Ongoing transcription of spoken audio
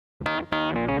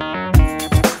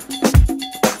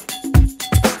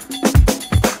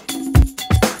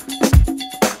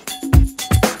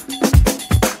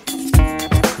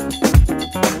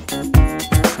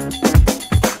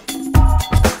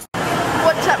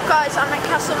up guys, I'm at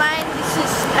Castlemaine. This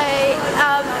is a,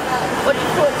 what do you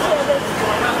call it, service?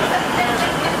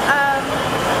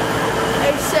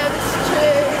 A service to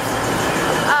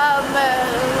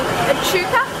a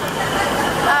chuka,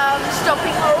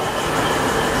 stopping all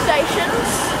stations.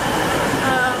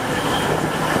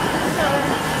 So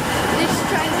this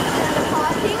train is kind of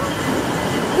parking.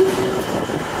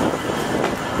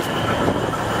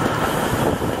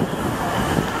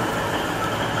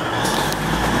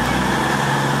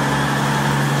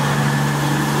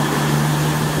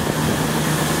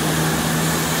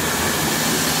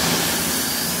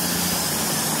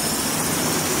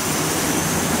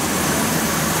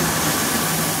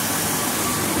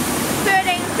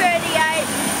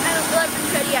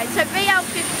 So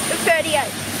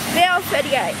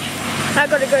VL38. I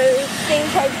gotta go steam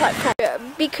train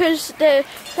platform because they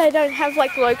don't have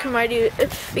like locomotive,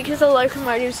 because the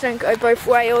locomotives don't go both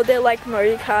way, or they're like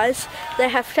motor cars. They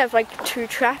have to have like 2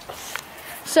 tracks.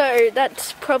 So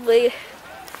that's probably.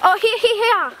 Oh,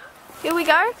 here we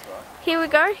go. Here we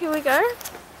go.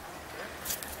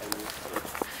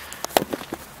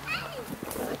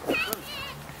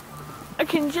 I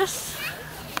can just.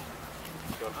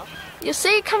 You'll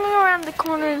see it coming around the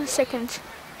corner in a second.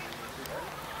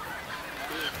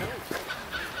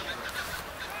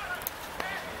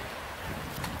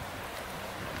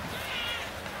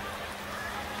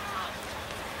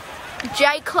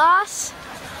 J class,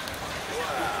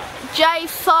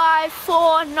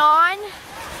 J549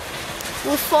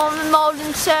 will form the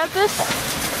Malden service.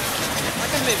 I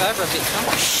can move over a bit, Tom.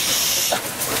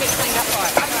 We'll get cleaned up by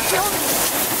it. I'm filming.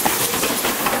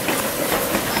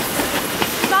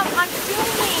 Mum, I'm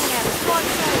filming it.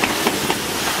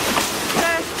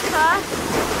 First class.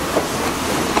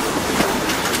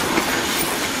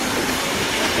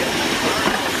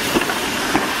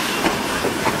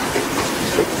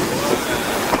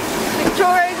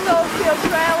 Victoria Goldfields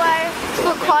Railway. It's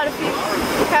got quite a few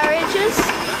carriages.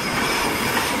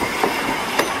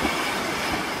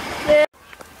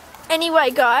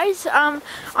 Anyway guys, I'm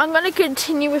going to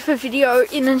continue with a video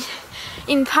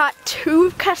in part 2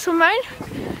 of Castlemaine,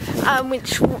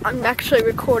 which I'm actually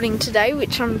recording today,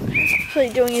 which I'm actually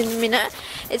doing in a minute.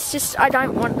 It's just I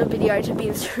don't want the video to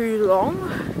be too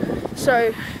long,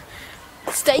 so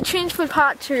stay tuned for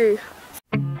part 2.